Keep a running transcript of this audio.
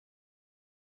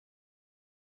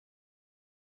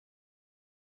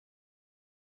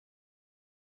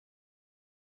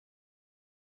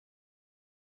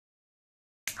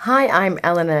Hi, I'm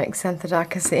Eleanor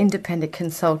Xanthadakis, independent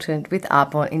consultant with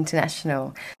Arbonne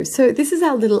International. So this is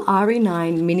our little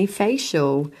RE9 mini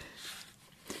facial.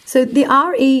 So the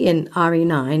RE in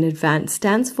RE9 Advanced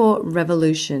stands for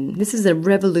revolution. This is a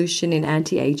revolution in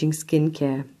anti-aging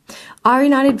skincare.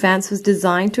 RE9 Advanced was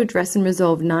designed to address and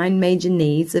resolve 9 major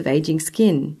needs of aging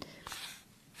skin.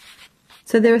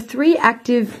 So there are 3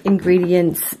 active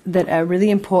ingredients that are really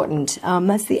important.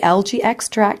 That's the algae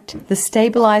extract, the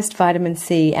stabilized vitamin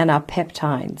C, and our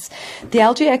peptides. The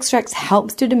algae extract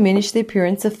helps to diminish the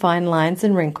appearance of fine lines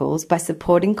and wrinkles by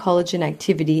supporting collagen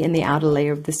activity in the outer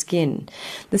layer of the skin.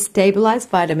 The stabilized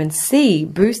vitamin C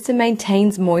boosts and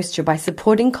maintains moisture by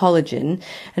supporting collagen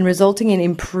and resulting in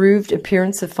improved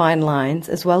appearance of fine lines,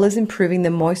 as well as improving the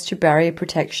moisture barrier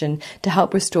protection to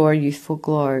help restore a youthful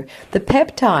glow. The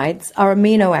peptides are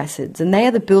amino acids, and they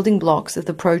are the building blocks of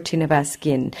the protein of our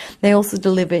skin. They also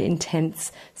deliver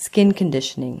intense skin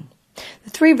conditioning.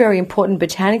 The 3 very important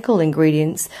botanical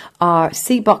ingredients are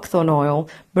sea buckthorn oil,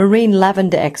 marine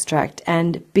lavender extract,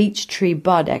 and beech tree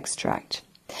bud extract.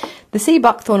 The sea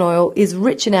buckthorn oil is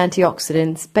rich in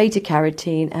antioxidants,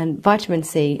 beta-carotene, and vitamin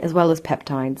C, as well as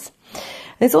peptides.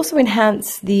 It's also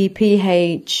enhanced the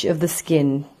pH of the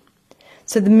skin.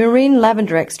 So the marine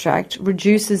lavender extract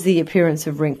reduces the appearance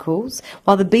of wrinkles,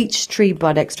 while the beech tree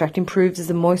bud extract improves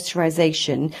the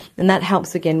moisturization, and that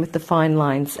helps again with the fine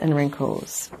lines and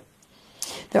wrinkles.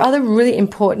 There are other really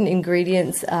important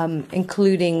ingredients,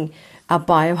 including our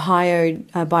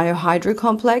biohydro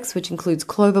complex, which includes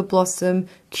clover blossom,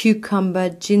 cucumber,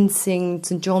 ginseng,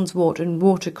 St. John's wort, and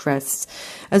watercress,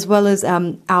 as well as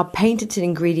our patented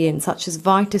ingredients such as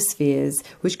vitaspheres,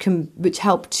 which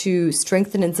help to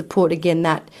strengthen and support again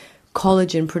that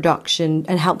collagen production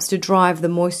and helps to drive the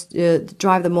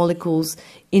molecules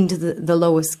into the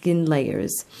lower skin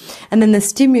layers. And then the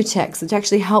Stimutex, which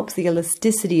actually helps the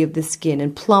elasticity of the skin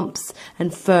and plumps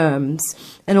and firms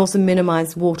and also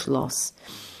minimize water loss.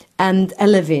 And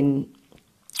Elevin,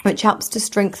 which helps to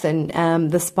strengthen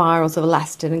the spirals of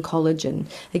elastin and collagen,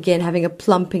 again having a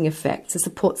plumping effect. So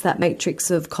supports that matrix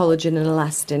of collagen and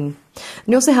elastin. And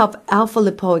you also have alpha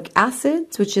lipoic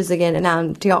acids, which is again an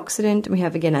antioxidant. We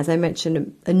have again, as I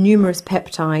mentioned, numerous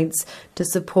peptides to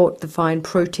support the fine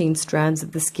protein strands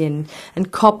of the skin.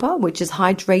 And copper, which is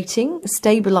hydrating,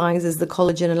 stabilizes the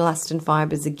collagen and elastin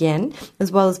fibers again, as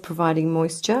well as providing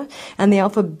moisture. And the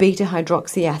alpha beta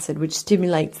hydroxy acid, which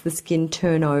stimulates the skin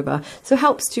turnover, so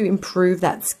helps to improve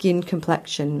that skin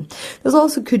complexion. There's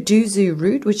also kuduzu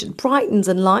root, which brightens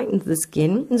and lightens the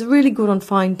skin. It's really good on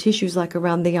fine tissues like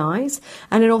around the eyes.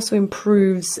 And it also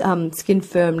improves skin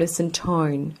firmness and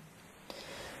tone.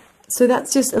 So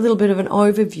that's just a little bit of an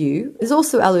overview. There's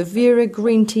also aloe vera,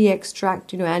 green tea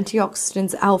extract,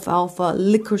 antioxidants, alfalfa,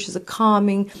 licorice is a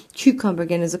calming, cucumber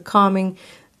again is a calming,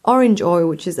 orange oil,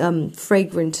 which is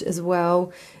fragrant as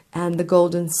well, and the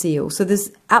golden seal. So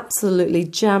there's absolutely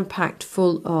jam-packed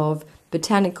full of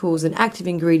botanicals and active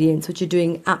ingredients, which are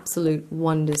doing absolute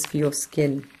wonders for your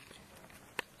skin.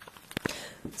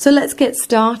 So let's get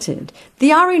started.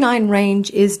 The RE9 range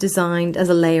is designed as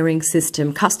a layering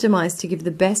system, customized to give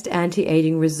the best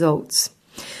anti-aging results.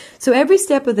 So every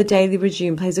step of the daily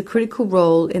regime plays a critical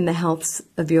role in the health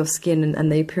of your skin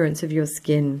and the appearance of your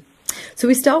skin. So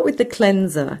we start with the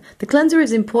cleanser. The cleanser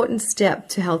is an important step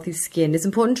to healthy skin. It's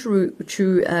important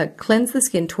to cleanse the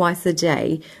skin twice a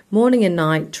day, morning and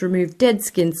night, to remove dead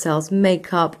skin cells,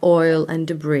 makeup, oil, and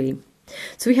debris.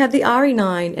 So we have the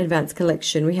RE9 Advanced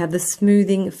Collection. We have the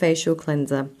Smoothing Facial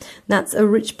Cleanser. That's a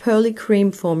rich pearly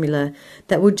cream formula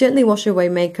that will gently wash away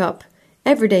makeup,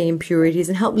 everyday impurities,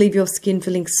 and help leave your skin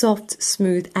feeling soft,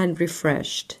 smooth, and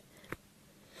refreshed.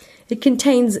 It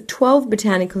contains 12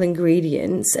 botanical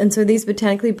ingredients, and so these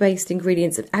botanically based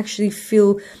ingredients actually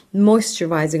feel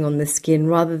moisturizing on the skin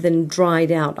rather than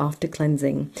dried out after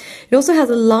cleansing. It also has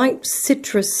a light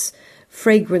citrus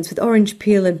fragrance with orange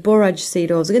peel and borage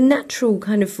seed oils, a natural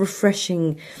kind of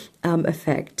refreshing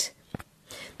effect.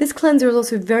 This cleanser is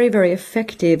also very, very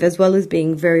effective, as well as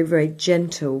being very, very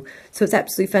gentle. So it's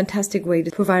absolutely a fantastic way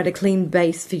to provide a clean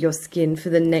base for your skin for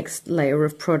the next layer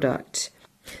of product.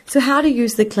 So how to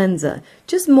use the cleanser?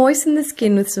 Just moisten the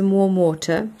skin with some warm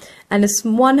water and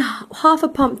half a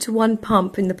pump to 1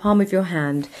 pump in the palm of your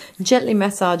hand. Gently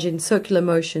massage in circular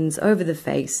motions over the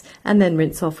face and then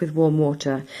rinse off with warm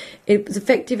water. It's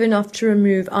effective enough to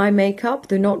remove eye makeup.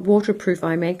 They're not waterproof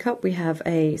eye makeup. We have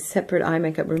a separate eye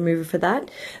makeup remover for that.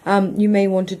 You may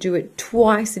want to do it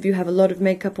twice if you have a lot of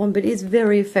makeup on, but it is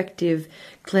very effective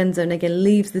cleanser, and again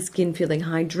leaves the skin feeling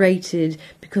hydrated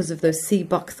because of the sea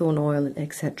buckthorn oil,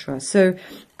 etc. So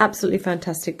absolutely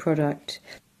fantastic product.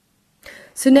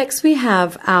 So next we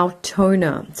have our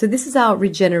toner. So this is our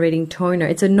regenerating toner.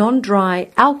 It's a non-dry,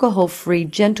 alcohol-free,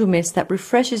 gentle mist that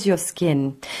refreshes your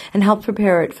skin and helps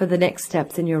prepare it for the next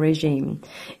steps in your regime.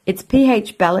 It's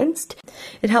pH balanced.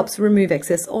 It helps remove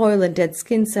excess oil and dead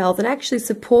skin cells and actually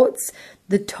supports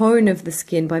the tone of the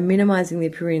skin by minimizing the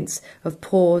appearance of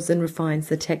pores and refines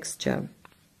the texture.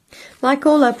 Like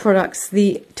all our products,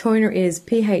 the toner is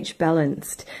pH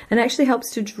balanced and actually helps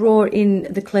to draw in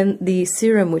the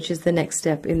serum, which is the next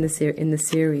step in the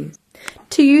series.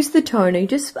 To use the toner, you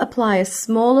just apply a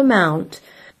small amount,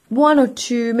 1 or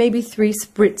 2, maybe 3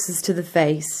 spritzes to the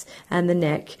face and the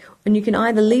neck, and you can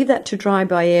either leave that to dry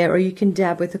by air or you can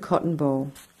dab with a cotton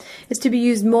ball. It's to be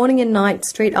used morning and night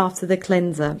straight after the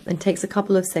cleanser and takes a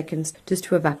couple of seconds just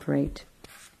to evaporate.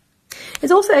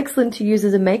 It's also excellent to use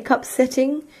as a makeup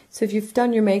setting. So if you've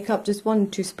done your makeup, just 1 or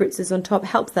 2 spritzes on top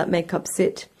helps that makeup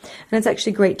sit. And it's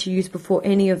actually great to use before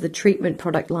any of the treatment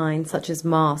product lines, such as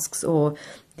masks or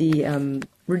the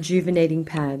rejuvenating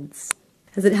pads,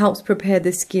 as it helps prepare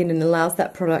the skin and allows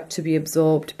that product to be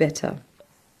absorbed better.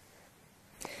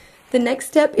 The next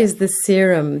step is the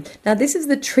serum. Now this is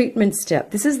the treatment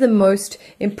step. This is the most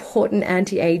important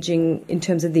anti-aging in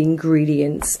terms of the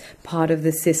ingredients part of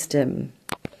the system.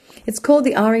 It's called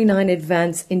the RE9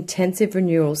 Advanced Intensive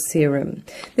Renewal Serum.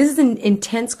 This is an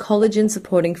intense collagen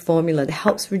supporting formula that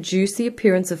helps reduce the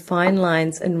appearance of fine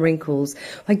lines and wrinkles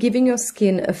by giving your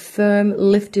skin a firm,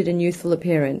 lifted and youthful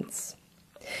appearance.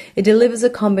 It delivers a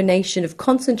combination of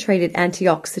concentrated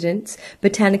antioxidants,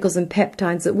 botanicals and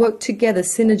peptides that work together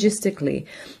synergistically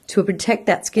to protect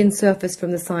that skin surface from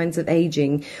the signs of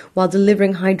aging while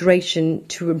delivering hydration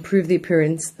to improve the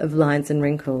appearance of lines and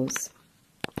wrinkles.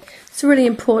 It's really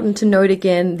important to note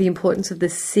again the importance of the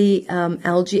sea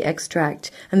algae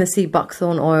extract and the sea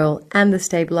buckthorn oil and the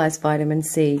stabilized vitamin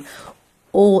C,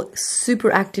 all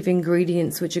super active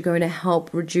ingredients which are going to help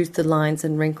reduce the lines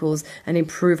and wrinkles and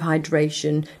improve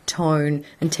hydration, tone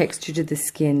and texture to the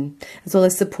skin, as well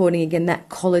as supporting again that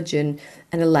collagen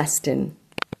and elastin.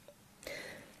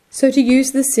 So to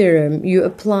use the serum, you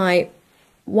apply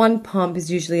 1 pump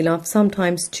is usually enough,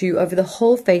 sometimes 2, over the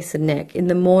whole face and neck in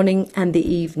the morning and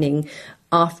the evening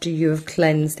after you have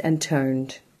cleansed and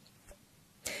toned.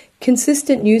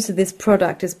 Consistent use of this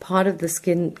product as part of the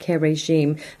skincare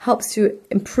regime helps to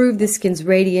improve the skin's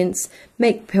radiance,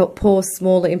 make pores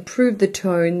smaller, improve the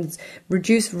tones,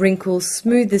 reduce wrinkles,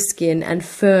 smooth the skin, and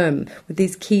firm with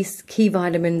these key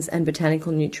vitamins and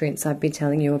botanical nutrients I've been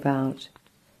telling you about.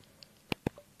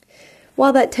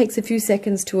 While that takes a few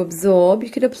seconds to absorb, you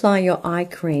could apply your eye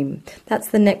cream. That's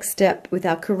the next step with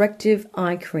our corrective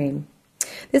eye cream.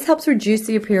 This helps reduce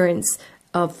the appearance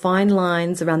of fine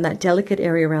lines around that delicate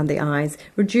area around the eyes,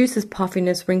 reduces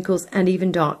puffiness, wrinkles, and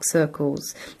even dark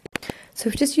circles. So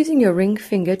just using your ring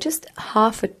finger, just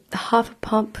half a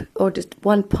pump or just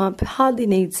 1 pump, hardly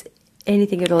needs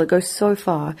anything at all. It goes so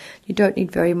far. You don't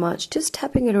need very much. Just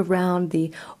tapping it around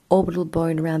the orbital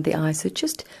bone around the eye. So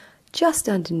just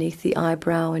underneath the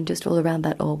eyebrow and just all around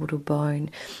that orbital bone.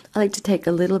 I like to take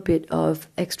a little bit of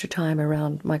extra time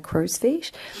around my crow's feet,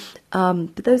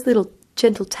 but those little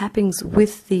gentle tappings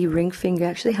with the ring finger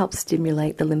actually help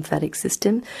stimulate the lymphatic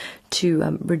system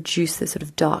to reduce the sort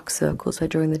of dark circles by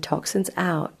drawing the toxins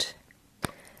out.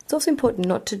 It's also important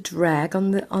not to drag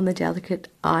on the delicate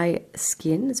eye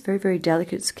skin. It's very, very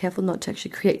delicate. It's careful not to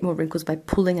actually create more wrinkles by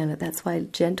pulling on it. That's why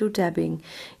gentle dabbing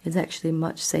is actually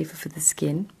much safer for the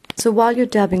skin. So while you're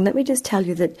dabbing, let me just tell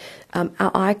you that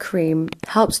our eye cream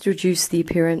helps to reduce the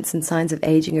appearance and signs of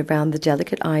aging around the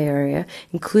delicate eye area,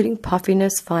 including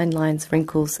puffiness, fine lines,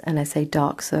 wrinkles, and I say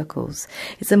dark circles.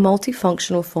 It's a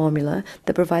multifunctional formula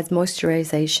that provides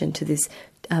moisturization to this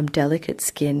delicate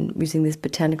skin using these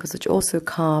botanicals which also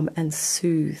calm and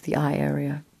soothe the eye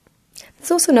area.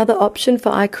 There's also another option for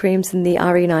eye creams in the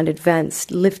RE9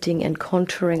 Advanced Lifting and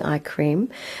Contouring Eye Cream.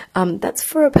 That's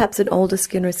for perhaps an older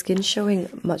skin or skin showing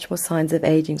much more signs of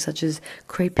aging, such as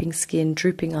creping skin,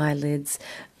 drooping eyelids,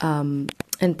 and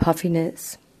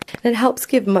puffiness. And it helps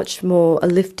give much more a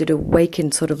lifted,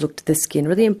 awakened sort of look to the skin,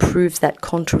 really improves that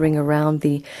contouring around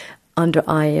the under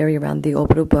eye area, around the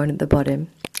orbital bone at the bottom,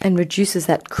 and reduces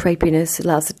that crepiness,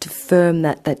 allows it to firm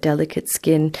that delicate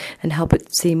skin and help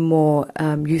it seem more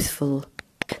youthful.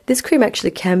 This cream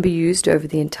actually can be used over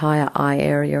the entire eye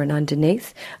area and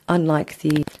underneath, unlike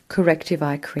the corrective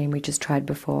eye cream we just tried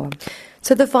before.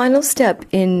 So the final step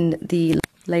in the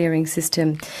layering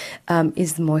system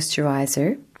is the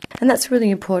moisturizer, and that's really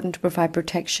important to provide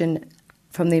protection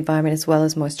from the environment as well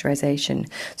as moisturization.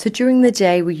 So during the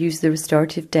day we use the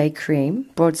Restorative Day Cream,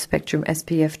 Broad Spectrum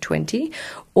SPF 20,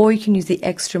 or you can use the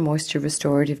Extra Moisture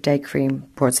Restorative Day Cream,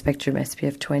 Broad Spectrum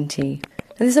SPF 20.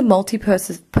 And this is a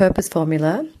multi-purpose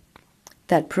formula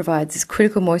that provides this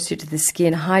critical moisture to the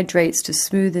skin, hydrates to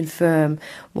smooth and firm,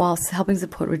 whilst helping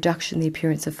support reduction in the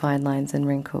appearance of fine lines and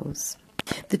wrinkles.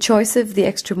 The choice of the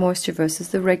extra moisture versus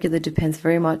the regular depends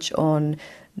very much on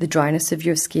the dryness of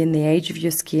your skin, the age of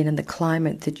your skin, and the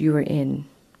climate that you are in.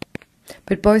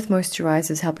 But both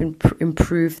moisturizers help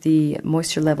improve the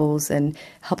moisture levels and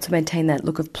help to maintain that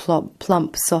look of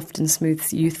plump, soft and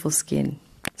smooth, youthful skin.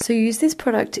 So use this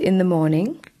product in the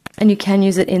morning, and you can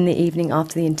use it in the evening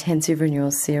after the intensive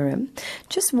renewal serum.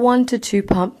 Just 1 to 2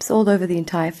 pumps all over the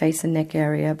entire face and neck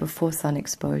area before sun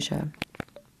exposure.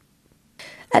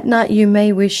 At night, you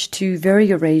may wish to vary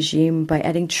your regime by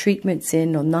adding treatments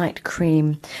in, or night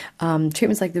cream.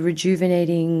 Treatments like the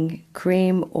rejuvenating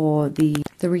cream or the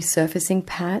resurfacing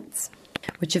pads,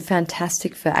 which are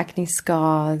fantastic for acne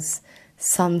scars,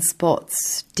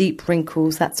 sunspots, deep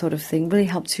wrinkles, that sort of thing. Really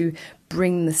help to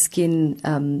bring the skin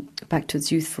back to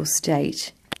its youthful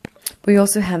state. We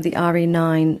also have the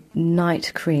RE9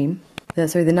 night cream.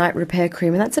 The night repair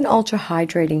cream, and that's an ultra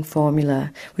hydrating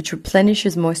formula which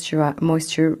replenishes moisture,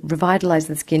 revitalizes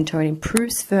the skin tone,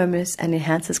 improves firmness, and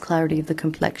enhances clarity of the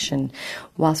complexion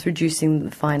whilst reducing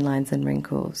the fine lines and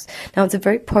wrinkles. Now, it's a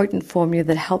very potent formula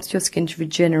that helps your skin to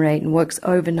regenerate and works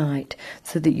overnight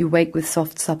so that you wake with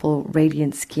soft, supple,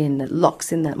 radiant skin that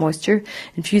locks in that moisture,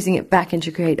 infusing it back in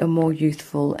to create a more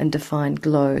youthful and defined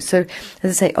glow. So,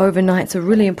 as I say, overnight, it's a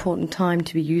really important time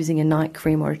to be using a night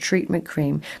cream or a treatment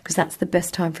cream, because that's the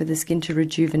best time for the skin to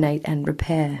rejuvenate and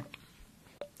repair.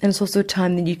 And it's also a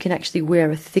time that you can actually wear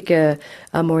a thicker,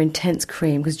 more intense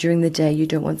cream, because during the day you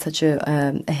don't want such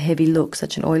a heavy look,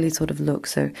 such an oily sort of look.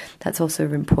 So that's also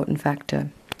an important factor.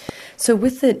 So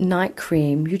with the night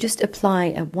cream, you just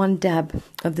apply 1 dab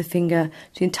of the finger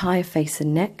to the entire face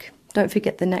and neck. Don't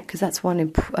forget the neck, because that's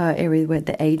one area where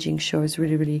the aging shows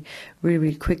really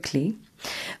quickly.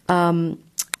 And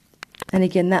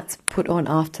again, that's put on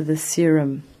after the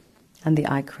serum and the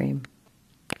eye cream.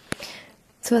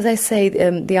 So as I say, the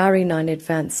RE9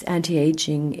 Advanced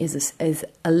Anti-Aging is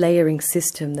a layering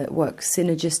system that works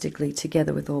synergistically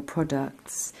together with all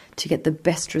products to get the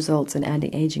best results and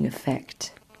anti-aging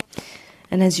effect.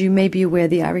 And as you may be aware,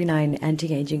 the RE9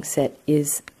 Anti-Aging set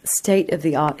is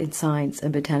state-of-the-art in science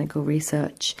and botanical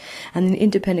research. And in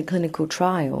independent clinical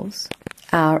trials,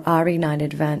 our RE9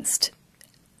 Advanced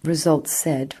results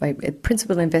said, by a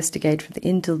principal investigator from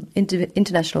the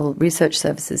International Research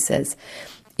Services says,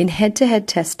 in head-to-head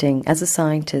testing, as a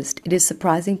scientist, it is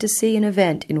surprising to see an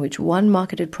event in which one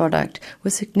marketed product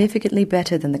was significantly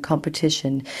better than the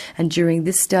competition. And during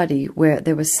this study, where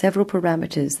there were several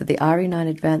parameters that the RE9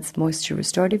 Advanced Moisture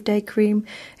Restorative Day Cream,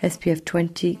 SPF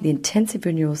 20, the Intensive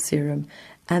Renewal Serum,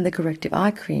 and the Corrective Eye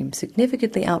Cream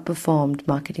significantly outperformed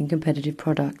marketing competitive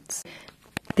products.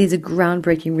 These are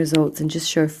groundbreaking results and just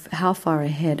show how far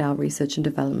ahead our research and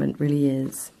development really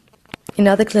is. In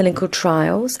other clinical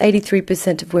trials,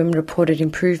 83% of women reported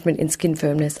improvement in skin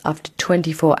firmness after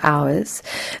 24 hours,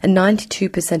 and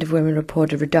 92% of women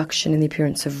reported reduction in the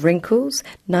appearance of wrinkles,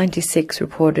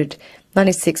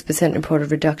 96%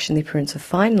 reported reduction in the appearance of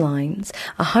fine lines,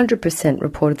 100%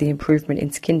 reported the improvement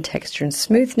in skin texture and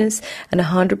smoothness, and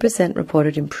 100%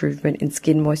 reported improvement in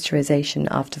skin moisturization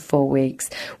after 4 weeks,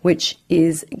 which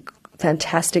is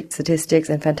fantastic statistics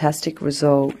and fantastic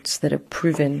results that have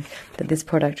proven that this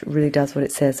product really does what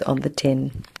it says on the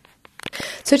tin.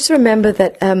 So just remember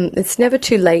that it's never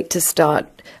too late to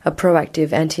start a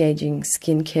proactive anti-aging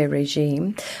skincare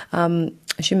regime.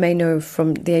 As you may know,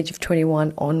 from the age of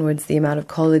 21 onwards, the amount of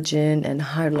collagen and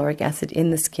hyaluronic acid in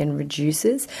the skin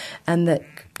reduces, and that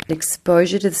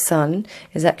exposure to the sun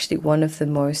is actually one of the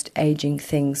most aging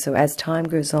things. So as time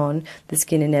goes on, the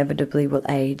skin inevitably will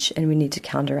age, and we need to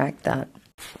counteract that.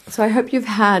 So I hope you've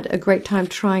had a great time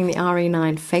trying the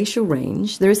RE9 facial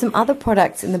range. There are some other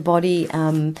products in the body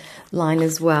line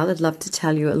as well I'd love to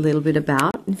tell you a little bit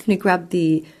about. I'm going to grab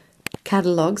the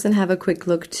catalogs and have a quick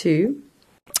look too.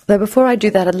 Though before I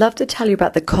do that, I'd love to tell you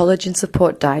about the Collagen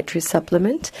Support Dietary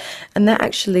Supplement. And they're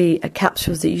actually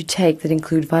capsules that you take that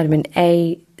include vitamin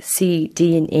A, C,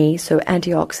 D, and E, so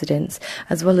antioxidants,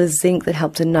 as well as zinc that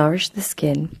help to nourish the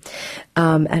skin.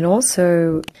 And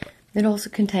also, it also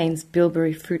contains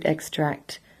bilberry fruit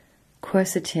extract,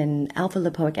 quercetin,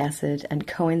 alpha-lipoic acid, and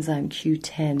coenzyme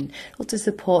Q10, all to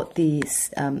support the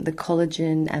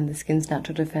collagen and the skin's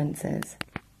natural defenses,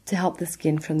 to help the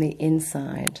skin from the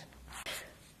inside.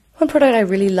 One product I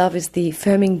really love is the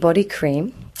Firming Body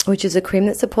Cream, which is a cream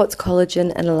that supports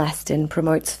collagen and elastin,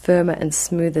 promotes firmer and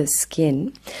smoother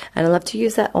skin. And I love to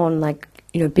use that on, like,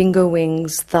 bingo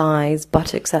wings, thighs,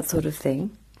 buttocks, that sort of thing.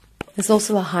 There's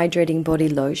also a hydrating body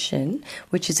lotion,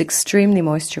 which is extremely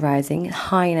moisturizing,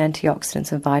 high in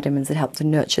antioxidants and vitamins that help to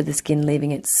nurture the skin,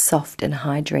 leaving it soft and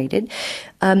hydrated.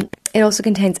 It also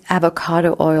contains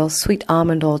avocado oil, sweet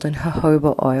almond oil, and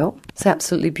jojoba oil. It's an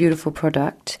absolutely beautiful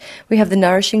product. We have the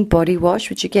Nourishing Body Wash,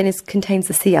 which again contains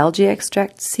the sea algae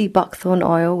extract, sea buckthorn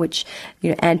oil, which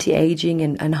anti-aging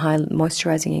and high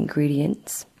moisturizing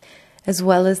ingredients, as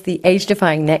well as the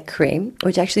age-defying neck cream,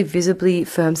 which actually visibly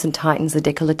firms and tightens the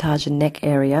décolletage and neck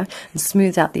area and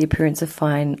smooths out the appearance of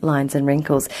fine lines and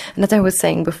wrinkles. And as I was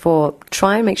saying before,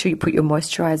 try and make sure you put your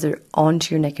moisturizer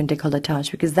onto your neck and décolletage,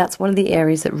 because that's one of the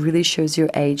areas that really shows your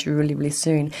age really, really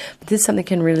soon. But this is something that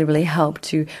can really, really help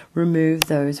to remove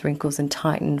those wrinkles and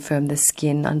tighten, firm the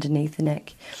skin underneath the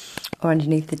neck. Or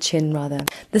underneath the chin, rather.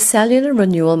 The Cellular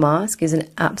Renewal Mask is an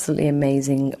absolutely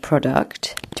amazing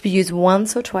product. To be used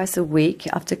once or twice a week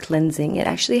after cleansing, it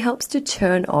actually helps to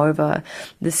turn over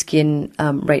the skin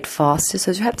rate faster,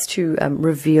 so it helps to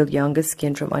reveal younger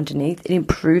skin from underneath. It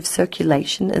improves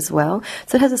circulation as well,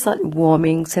 so it has a slight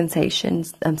warming sensation,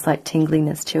 slight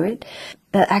tingliness to it.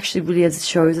 That actually really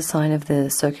shows a sign of the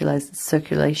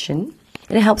circulation.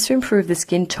 And it helps to improve the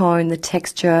skin tone, the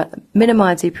texture,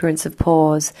 minimize the appearance of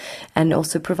pores, and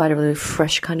also provide a really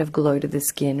fresh kind of glow to the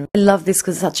skin. I love this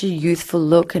because it's such a youthful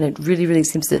look, and it really, really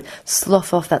seems to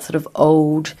slough off that sort of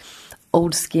old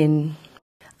skin.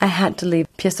 I had to leave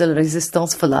pièce de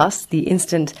résistance for last, the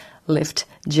Instant Lift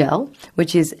Gel,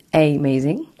 which is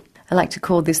amazing. I like to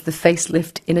call this the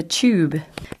facelift in a tube.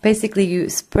 Basically, you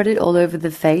spread it all over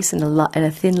the face in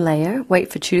a thin layer,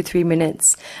 wait for 2 to 3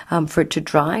 minutes for it to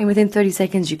dry, and within 30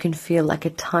 seconds you can feel like a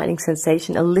tightening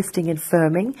sensation, a lifting and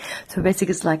firming. So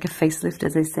basically it's like a facelift,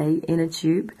 as they say, in a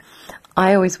tube.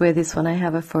 I always wear this when I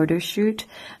have a photo shoot.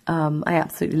 I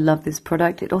absolutely love this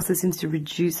product. It also seems to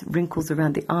reduce wrinkles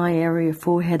around the eye area,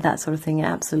 forehead, that sort of thing.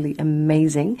 Absolutely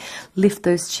amazing. Lift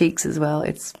those cheeks as well.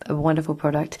 It's a wonderful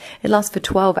product. It lasts for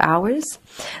 12 hours.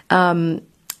 And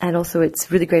also it's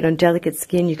really great on delicate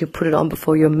skin. You can put it on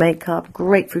before your makeup.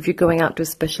 Great for if you're going out to a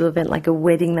special event like a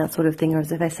wedding, that sort of thing, or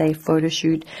as if I say, photo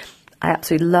shoot. I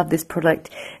absolutely love this product.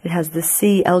 It has the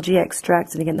sea algae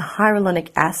extracts and again the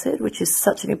hyaluronic acid, which is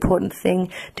such an important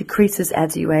thing, decreases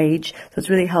as you age. So it's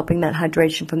really helping that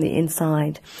hydration from the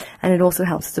inside. And it also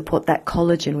helps support that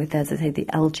collagen with, as I say, the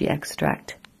algae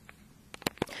extract.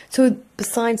 So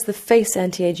besides the face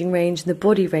anti-aging range and the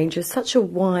body range, there's such a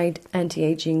wide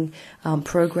anti-aging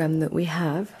program that we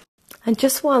have. And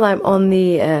just while I'm on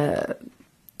the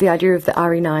idea of the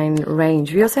RE9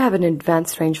 range, we also have an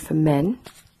advanced range for men,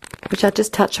 which I'll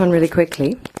just touch on really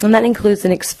quickly. And that includes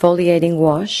an exfoliating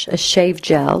wash, a shave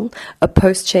gel, a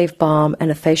post-shave balm, and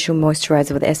a facial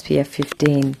moisturizer with SPF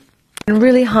 15. And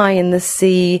really high in the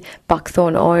sea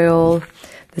buckthorn oil,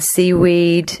 the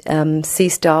seaweed, sea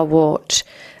starwort,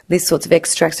 these sorts of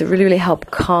extracts that really, really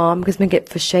help calm, because we get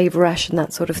for shave rash and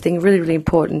that sort of thing. Really, really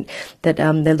important that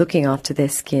they're looking after their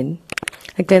skin.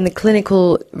 Again, the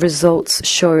clinical results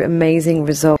show amazing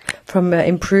results, from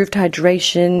improved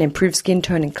hydration, improved skin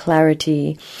tone and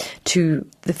clarity, to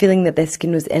the feeling that their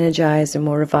skin was energized and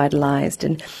more revitalized,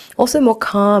 and also more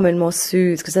calm and more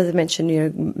soothed, because as I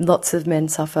mentioned, lots of men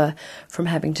suffer from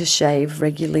having to shave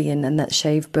regularly and that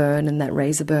shave burn and that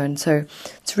razor burn. So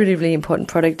it's a really, really important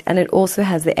product, and it also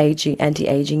has the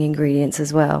anti-aging ingredients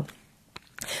as well.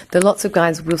 Though lots of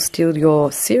guys will steal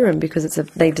your serum because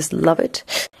they just love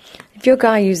it. If your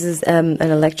guy uses an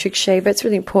electric shaver, it's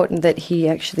really important that he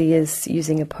actually is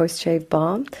using a post-shave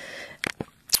balm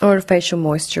or a facial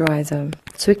moisturizer,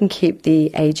 so we can keep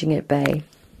the aging at bay.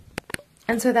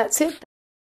 And so that's it.